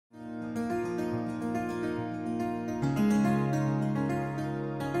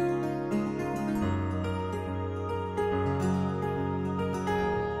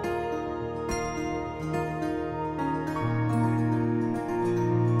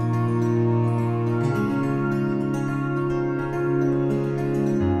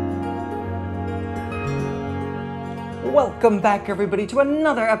Welcome back, everybody, to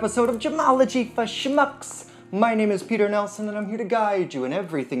another episode of Gemology for Schmucks. My name is Peter Nelson, and I'm here to guide you in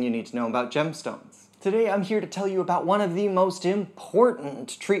everything you need to know about gemstones. Today, I'm here to tell you about one of the most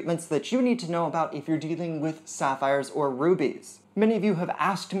important treatments that you need to know about if you're dealing with sapphires or rubies. Many of you have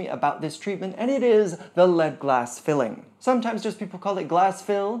asked me about this treatment, and it is the lead glass filling. Sometimes just people call it glass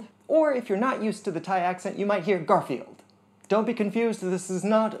filled, or if you're not used to the Thai accent, you might hear Garfield. Don't be confused, this is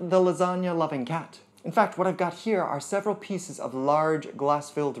not the lasagna-loving cat. In fact, what I've got here are several pieces of large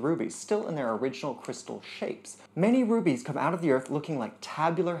glass-filled rubies, still in their original crystal shapes. Many rubies come out of the earth looking like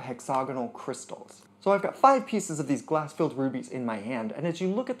tabular hexagonal crystals. So I've got 5 pieces of these glass-filled rubies in my hand, and as you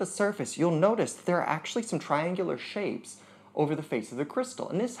look at the surface, you'll notice that there are actually some triangular shapes over the face of the crystal,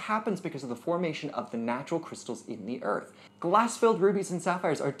 and this happens because of the formation of the natural crystals in the earth. Glass-filled rubies and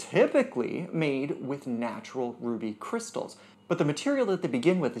sapphires are typically made with natural ruby crystals. But the material that they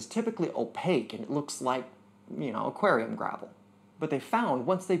begin with is typically opaque and it looks like, aquarium gravel. But they found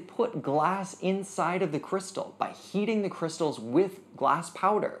once they put glass inside of the crystal, by heating the crystals with glass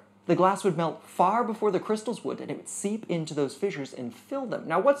powder, the glass would melt far before the crystals would, and it would seep into those fissures and fill them.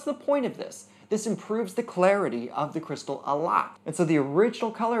 Now, what's the point of this? This improves the clarity of the crystal a lot. And so the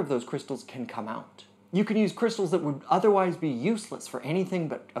original color of those crystals can come out. You can use crystals that would otherwise be useless for anything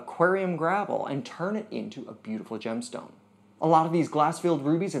but aquarium gravel and turn it into a beautiful gemstone. A lot of these glass-filled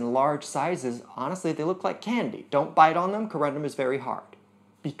rubies in large sizes, honestly, they look like candy. Don't bite on them, corundum is very hard.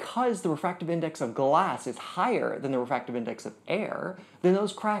 Because the refractive index of glass is higher than the refractive index of air, then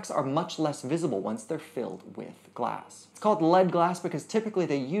those cracks are much less visible once they're filled with glass. It's called lead glass because typically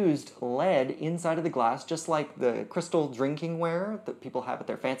they used lead inside of the glass, just like the crystal drinking ware that people have at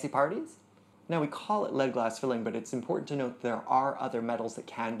their fancy parties. Now, we call it lead glass filling, but it's important to note there are other metals that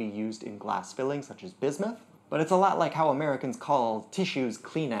can be used in glass filling, such as bismuth. But it's a lot like how Americans call tissues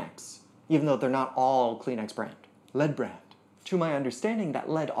Kleenex, even though they're not all Kleenex brand. Lead brand. To my understanding, that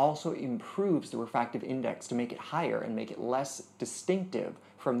lead also improves the refractive index to make it higher and make it less distinctive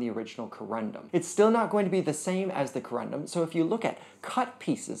from the original corundum. It's still not going to be the same as the corundum, so if you look at cut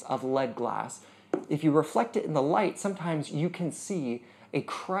pieces of lead glass, if you reflect it in the light, sometimes you can see a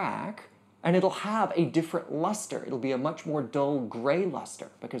crack and it'll have a different luster. It'll be a much more dull gray luster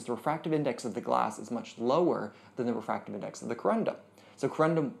because the refractive index of the glass is much lower than the refractive index of the corundum. So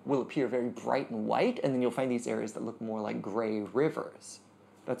corundum will appear very bright and white, and then you'll find these areas that look more like gray rivers.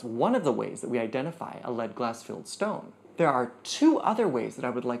 That's one of the ways that we identify a lead glass filled stone. There are 2 other ways that I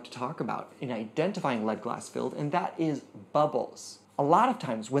would like to talk about in identifying lead glass filled, and that is bubbles. A lot of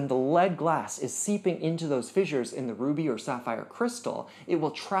times when the lead glass is seeping into those fissures in the ruby or sapphire crystal, it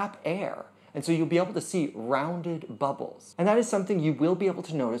will trap air. And so you'll be able to see rounded bubbles. And that is something you will be able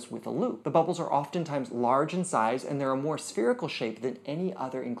to notice with a loupe. The bubbles are oftentimes large in size and they're a more spherical shape than any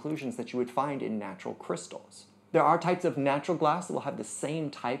other inclusions that you would find in natural crystals. There are types of natural glass that will have the same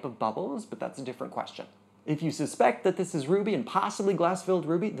type of bubbles, but that's a different question. If you suspect that this is ruby and possibly glass-filled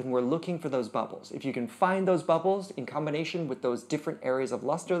ruby, then we're looking for those bubbles. If you can find those bubbles in combination with those different areas of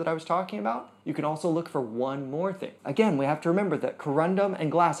luster that I was talking about, you can also look for one more thing. Again, we have to remember that corundum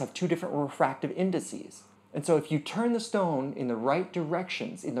and glass have 2 different refractive indices. And so if you turn the stone in the right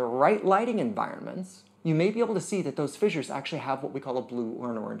directions, in the right lighting environments, you may be able to see that those fissures actually have what we call a blue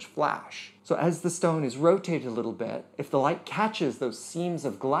or an orange flash. So as the stone is rotated a little bit, if the light catches those seams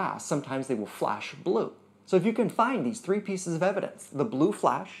of glass, sometimes they will flash blue. So if you can find these 3 pieces of evidence, the blue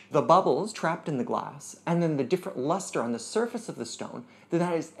flash, the bubbles trapped in the glass, and then the different luster on the surface of the stone, then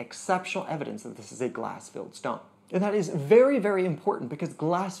that is exceptional evidence that this is a glass-filled stone. And that is very, very important because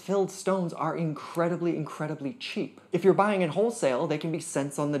glass-filled stones are incredibly, incredibly cheap. If you're buying in wholesale, they can be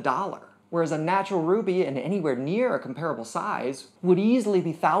cents on the dollar. Whereas a natural ruby in anywhere near a comparable size would easily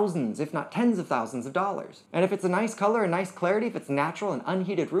be thousands, if not tens of thousands of dollars. And if it's a nice color and nice clarity, if it's natural and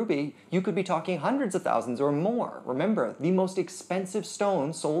unheated ruby, you could be talking hundreds of thousands or more. Remember, the most expensive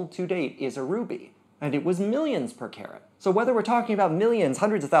stone sold to date is a ruby, and it was millions per carat. So whether we're talking about millions,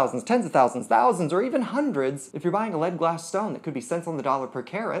 hundreds of thousands, tens of thousands, thousands, or even hundreds, if you're buying a lead glass stone that could be cents on the dollar per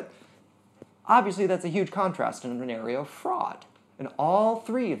carat, obviously that's a huge contrast in an area of fraud. And all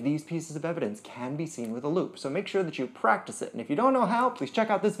 3 of these pieces of evidence can be seen with a loupe, so make sure that you practice it. And if you don't know how, please check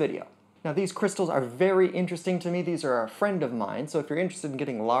out this video. Now, these crystals are very interesting to me. These are a friend of mine, so if you're interested in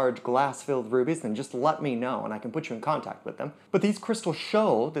getting large glass-filled rubies, then just let me know and I can put you in contact with them. But these crystals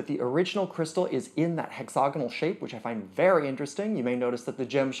show that the original crystal is in that hexagonal shape, which I find very interesting. You may notice that the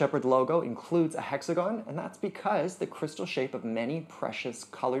Gem Shepherd logo includes a hexagon, and that's because the crystal shape of many precious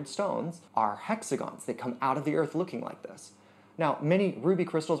colored stones are hexagons. They come out of the earth looking like this. Now, many ruby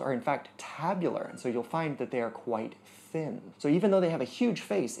crystals are in fact tabular, and so you'll find that they are quite thin. So even though they have a huge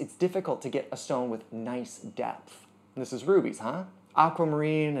face, it's difficult to get a stone with nice depth. This is rubies, huh?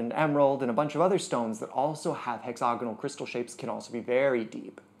 Aquamarine and emerald and a bunch of other stones that also have hexagonal crystal shapes can also be very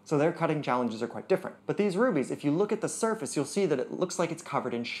deep. So their cutting challenges are quite different. But these rubies, if you look at the surface, you'll see that it looks like it's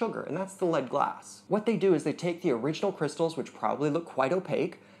covered in sugar, and that's the lead glass. What they do is they take the original crystals, which probably look quite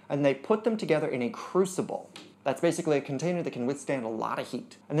opaque, and they put them together in a crucible. That's basically a container that can withstand a lot of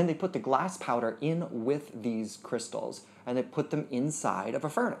heat. And then they put the glass powder in with these crystals, and they put them inside of a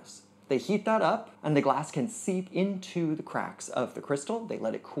furnace. They heat that up, and the glass can seep into the cracks of the crystal. They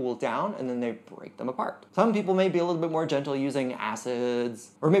let it cool down, and then they break them apart. Some people may be a little bit more gentle using acids,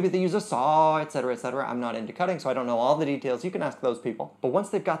 or maybe they use a saw, etc., etc. I'm not into cutting, so I don't know all the details. You can ask those people. But once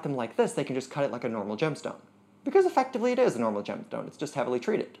they've got them like this, they can just cut it like a normal gemstone. Because effectively it is a normal gemstone, it's just heavily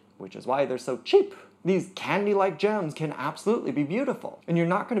treated, which is why they're so cheap. These candy-like gems can absolutely be beautiful, and you're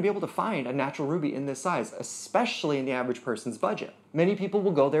not going to be able to find a natural ruby in this size, especially in the average person's budget. Many people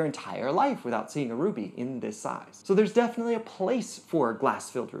will go their entire life without seeing a ruby in this size. So there's definitely a place for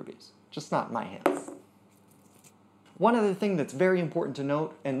glass-filled rubies, just not in my hands. One other thing that's very important to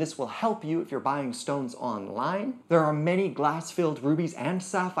note, and this will help you if you're buying stones online, there are many glass-filled rubies and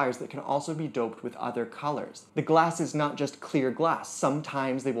sapphires that can also be doped with other colors. The glass is not just clear glass.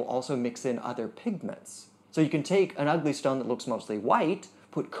 Sometimes they will also mix in other pigments. So you can take an ugly stone that looks mostly white,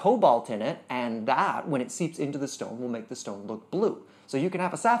 put cobalt in it, and that, when it seeps into the stone, will make the stone look blue. So you can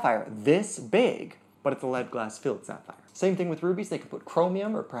have a sapphire this big, but it's a lead glass filled sapphire. Same thing with rubies. They can put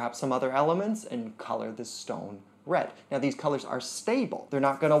chromium or perhaps some other elements and color the stone red. Now these colors are stable. They're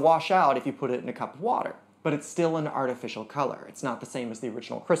not going to wash out if you put it in a cup of water, but it's still an artificial color. It's not the same as the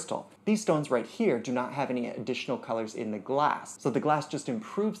original crystal. These stones right here do not have any additional colors in the glass, so the glass just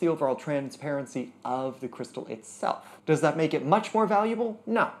improves the overall transparency of the crystal itself. Does that make it much more valuable?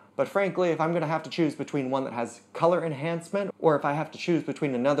 No. But frankly, if I'm going to have to choose between one that has color enhancement, or if I have to choose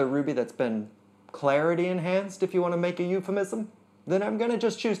between another ruby that's been clarity enhanced, if you want to make a euphemism, then I'm going to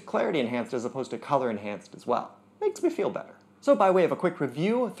just choose clarity enhanced as opposed to color enhanced as well. Makes me feel better. So by way of a quick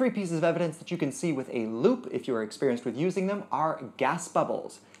review, 3 pieces of evidence that you can see with a loupe, if you are experienced with using them, are gas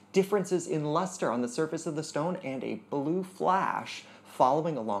bubbles, differences in luster on the surface of the stone, and a blue flash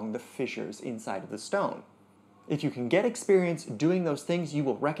following along the fissures inside of the stone. If you can get experience doing those things, you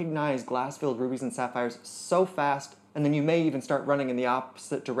will recognize glass-filled rubies and sapphires so fast, and then you may even start running in the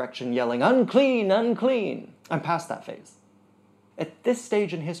opposite direction yelling, "Unclean, unclean!" I'm past that phase. At this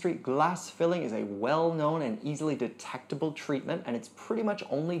stage in history, glass filling is a well-known and easily detectable treatment, and it's pretty much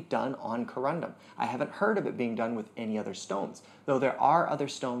only done on corundum. I haven't heard of it being done with any other stones, though there are other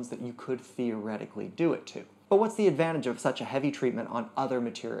stones that you could theoretically do it to. But what's the advantage of such a heavy treatment on other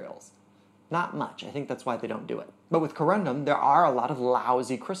materials? Not much. I think that's why they don't do it. But with corundum, there are a lot of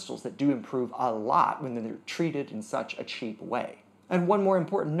lousy crystals that do improve a lot when they're treated in such a cheap way. And one more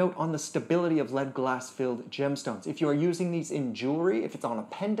important note on the stability of lead glass-filled gemstones. If you are using these in jewelry, if it's on a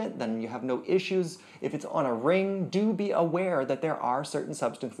pendant, then you have no issues. If it's on a ring, do be aware that there are certain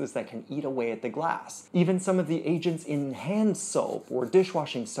substances that can eat away at the glass. Even some of the agents in hand soap or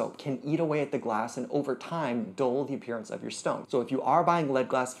dishwashing soap can eat away at the glass and over time dull the appearance of your stone. So if you are buying lead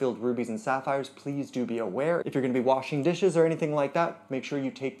glass-filled rubies and sapphires, please do be aware. If you're going to be washing dishes or anything like that, make sure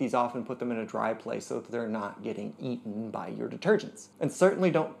you take these off and put them in a dry place so that they're not getting eaten by your detergents. And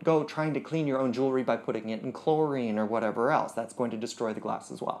certainly don't go trying to clean your own jewelry by putting it in chlorine or whatever else. That's going to destroy the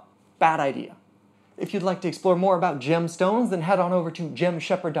glass as well. Bad idea. If you'd like to explore more about gemstones, then head on over to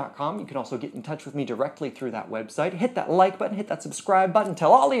gemshepherd.com. You can also get in touch with me directly through that website. Hit that like button, hit that subscribe button,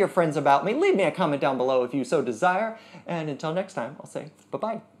 tell all of your friends about me, leave me a comment down below if you so desire, and until next time, I'll say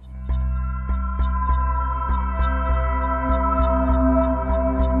bye-bye.